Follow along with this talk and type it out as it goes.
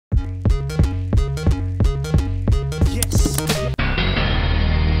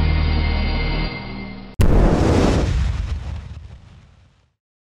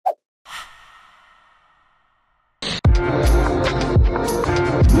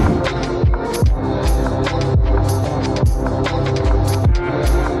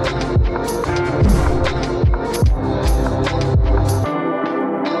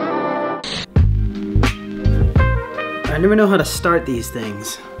never know how to start these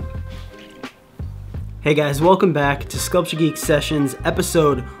things. Hey guys, welcome back to Sculpture Geek Sessions,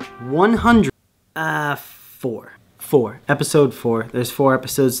 episode 104. Episode 4. There's 4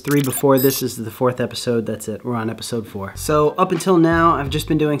 episodes, 3 before this is the 4th episode. That's it, we're on episode 4. So up until now, I've just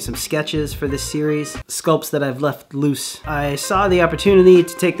been doing some sketches for this series, sculpts that I've left loose. I saw the opportunity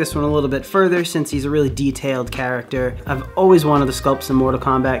to take this one a little bit further since he's a really detailed character. I've always wanted to sculpt some Mortal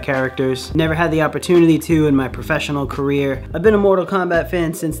Kombat characters. Never had the opportunity to in my professional career. I've been a Mortal Kombat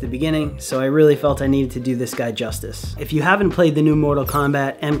fan since the beginning, so I really felt I needed to do this guy justice. If you haven't played the new Mortal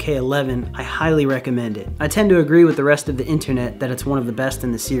Kombat MK11, I highly recommend it. I tend to agree with the rest of the internet that it's one of the best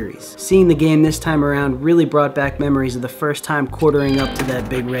in the series. Seeing the game this time around really brought back memories of the first time quartering up to that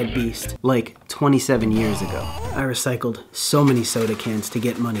big red beast, like 27 years ago. I recycled so many soda cans to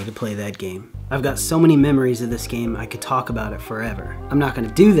get money to play that game. I've got so many memories of this game, I could talk about it forever. I'm not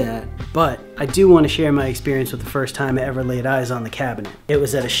gonna do that, but I do want to share my experience with the first time I ever laid eyes on the cabinet. It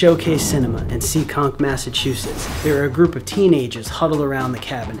was at a Showcase Cinema in Seekonk, Massachusetts. There were a group of teenagers huddled around the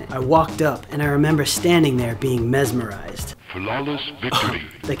cabinet. I walked up and I remember standing there being mesmerized. Flawless victory.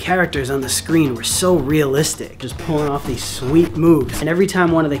 The characters on the screen were so realistic, just pulling off these sweet moves. And every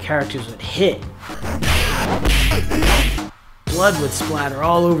time one of the characters would hit, blood would splatter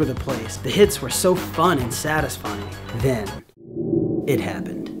all over the place. The hits were so fun and satisfying. Then, it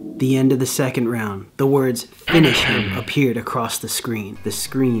happened. The end of the second round. The words, "Finish him," appeared across the screen. The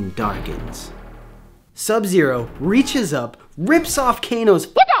screen darkens. Sub-Zero reaches up, rips off Kano's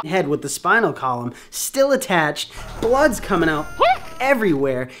head with the spinal column still attached, blood's coming out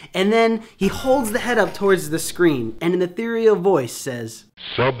everywhere, and then he holds the head up towards the screen and an ethereal voice says,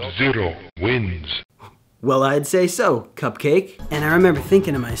 Sub-Zero wins. "Well, I'd say so, Cupcake." And I remember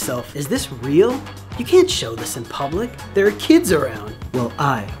thinking to myself, is this real? You can't show this in public. There are kids around. Well,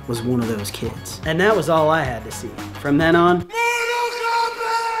 I was one of those kids. And that was all I had to see. From then on,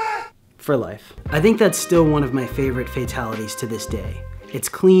 for life. I think that's still one of my favorite fatalities to this day. It's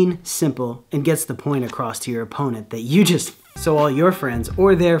clean, simple, and gets the point across to your opponent that you just so all your friends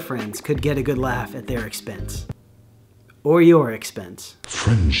or their friends could get a good laugh at their expense. Or your expense.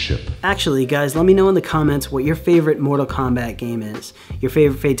 Friendship. Actually, guys, let me know in the comments what your favorite Mortal Kombat game is. Your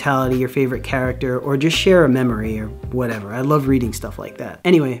favorite fatality, your favorite character, or just share a memory or whatever. I love reading stuff like that.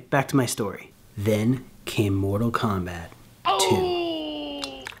 Anyway, back to my story. Then came Mortal Kombat 2.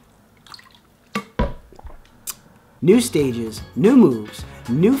 New stages, new moves,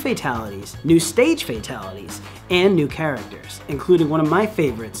 new fatalities, new stage fatalities, and new characters, including one of my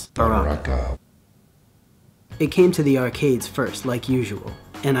favorites, Baraka. It came to the arcades first, like usual,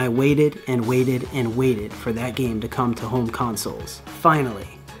 and I waited and waited and waited for that game to come to home consoles.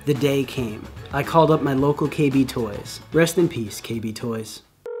 Finally, the day came. I called up my local KB Toys. Rest in peace, KB Toys.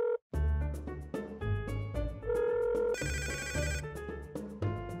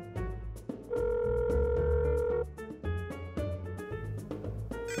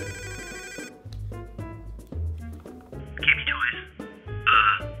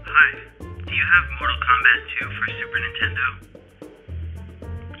 Hi. Do you have Mortal Kombat 2 for Super Nintendo?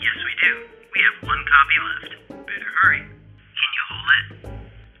 Yes, we do. We have 1 copy left. Better hurry. Can you hold it?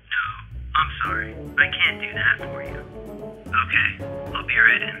 No, I'm sorry. I can't do that for you. Okay, I'll be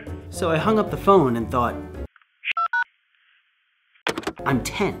right in. So I hung up the phone and thought, I'm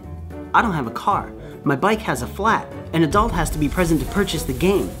 10. I don't have a car. My bike has a flat. An adult has to be present to purchase the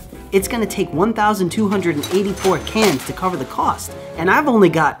game. It's gonna take 1,284 cans to cover the cost, and I've only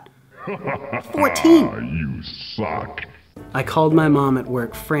got 14. You suck. I called my mom at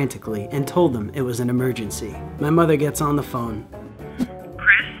work frantically and told them it was an emergency. My mother gets on the phone.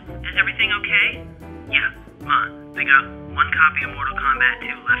 Chris, is everything okay? Yeah, Ma, they got 1 copy of Mortal Kombat 2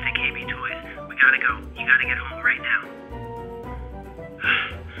 left at KB Toys. We gotta go. You gotta get home right now.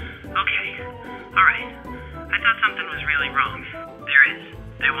 Okay, alright. I thought something was really wrong. There is.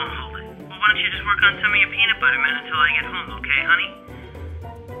 They won't hold it. Well, why don't you just work on some of your peanut butter men until I get home, okay, honey?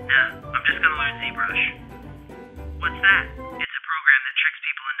 Nah, I'm just gonna learn ZBrush. What's that? It's a program that tricks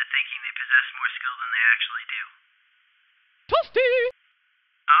people into thinking they possess more skill than they actually do. Toasty!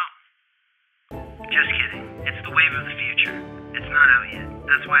 Oh. Just kidding. It's the wave of the future. It's not out yet.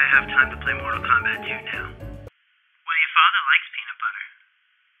 That's why I have time to play Mortal Kombat 2 now. Well, your father likes peanut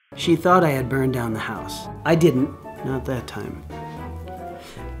butter. She thought I had burned down the house. I didn't, not that time.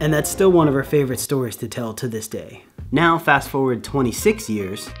 And that's still one of her favorite stories to tell to this day. Now, fast forward 26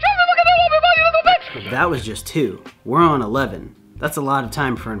 years, that was just 2. We're on 11. That's a lot of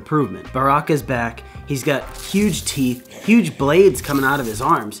time for improvement. Baraka's back. He's got huge teeth, huge blades coming out of his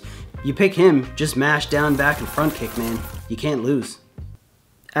arms. You pick him, just mash down, back, and front kick, man. You can't lose.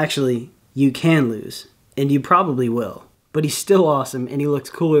 Actually, you can lose, and you probably will. but he's still awesome and he looks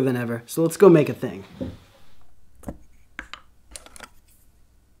cooler than ever. So let's go make a thing.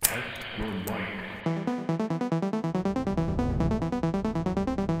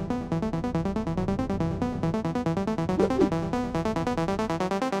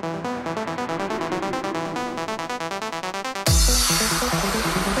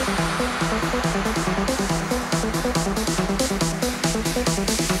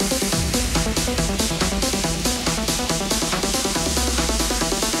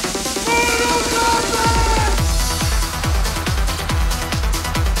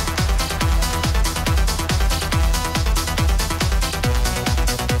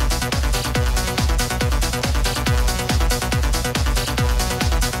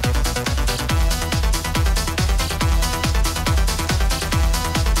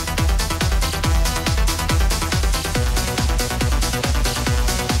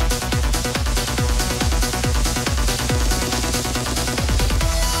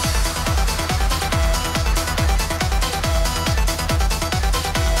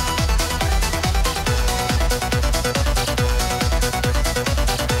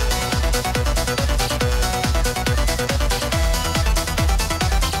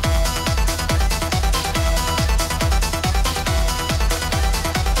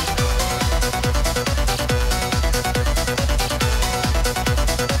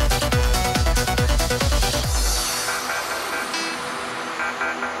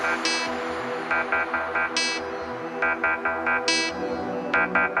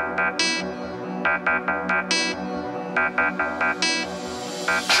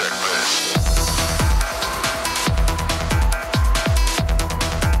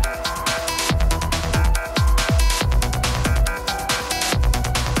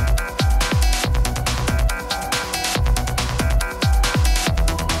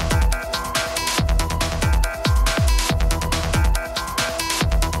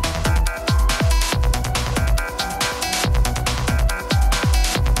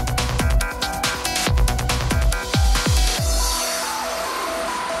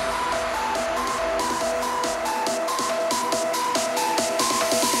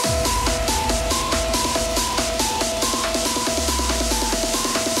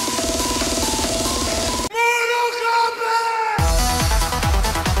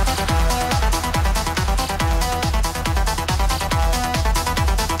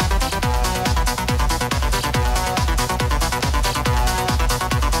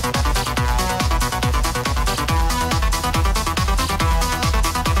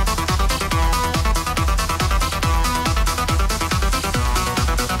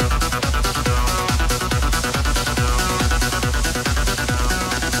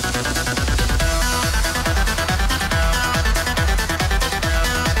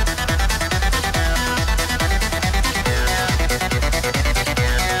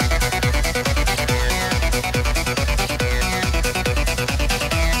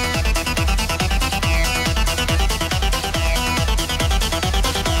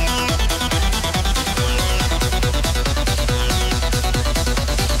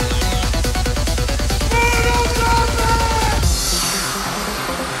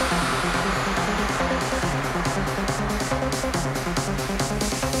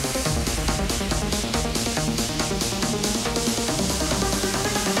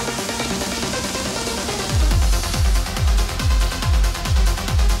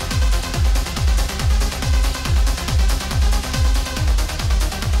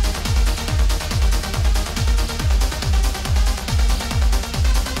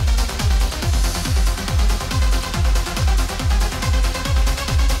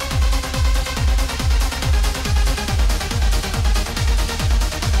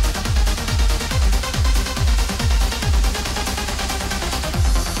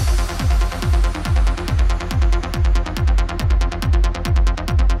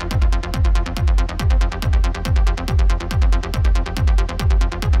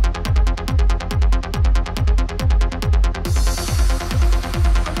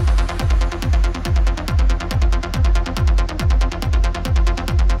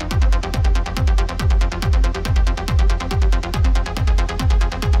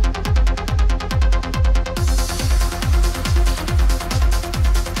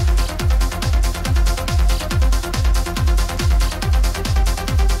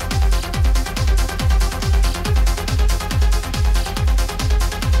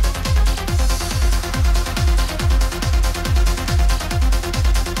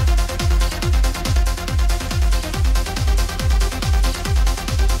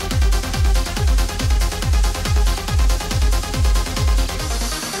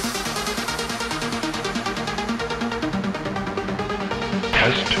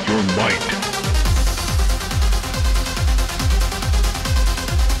 Test your might.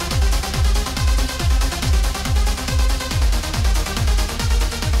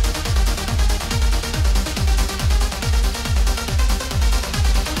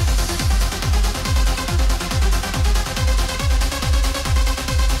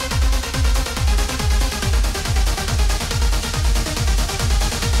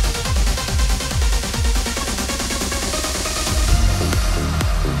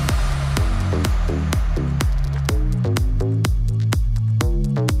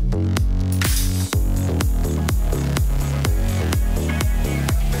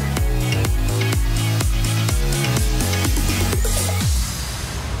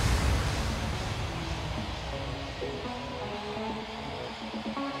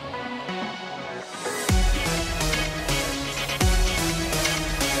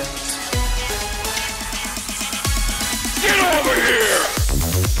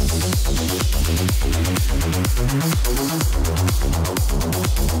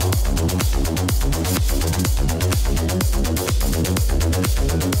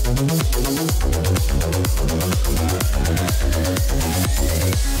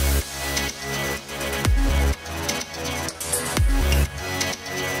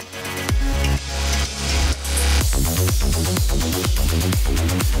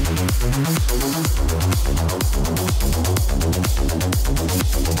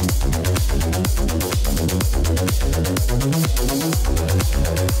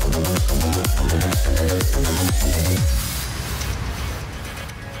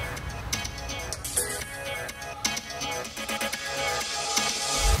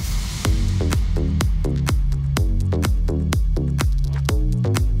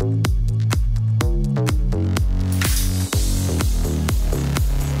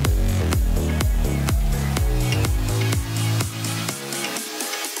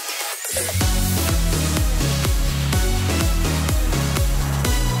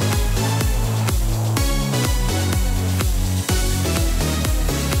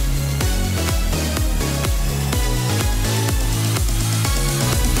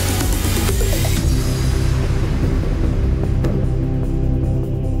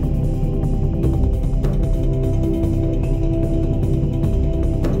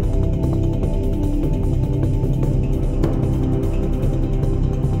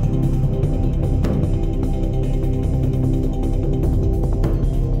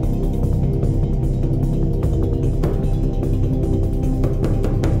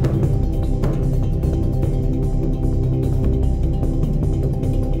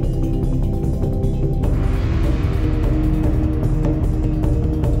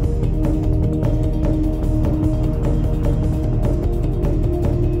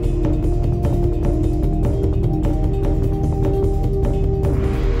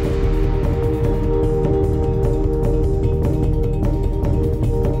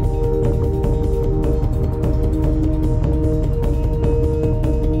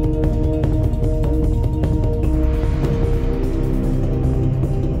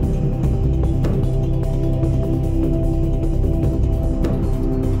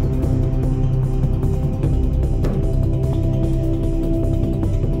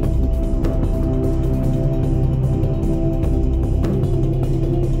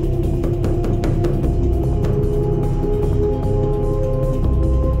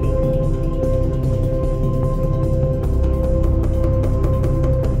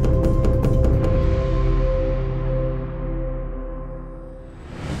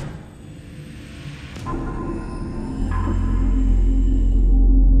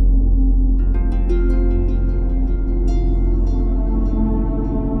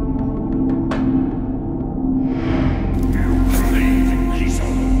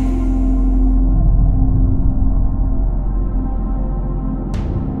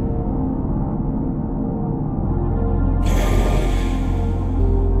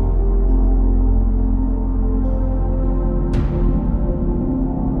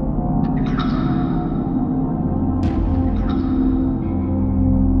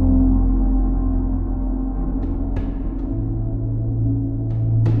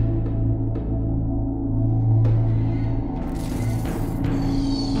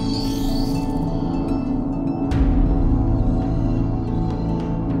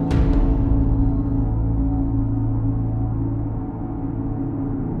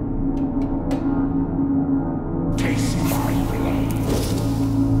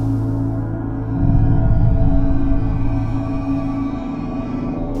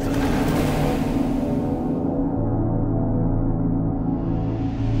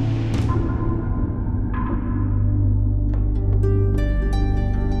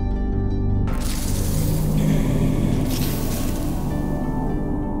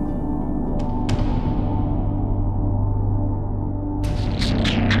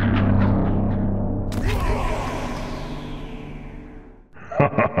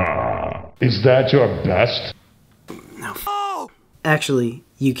 Is that your best? No. Actually,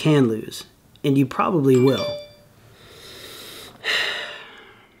 you can lose. And you probably will.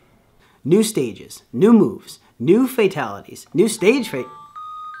 New stages, new moves, new fatalities, new stage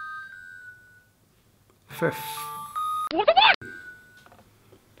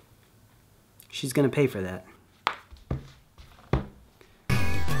She's gonna pay for that.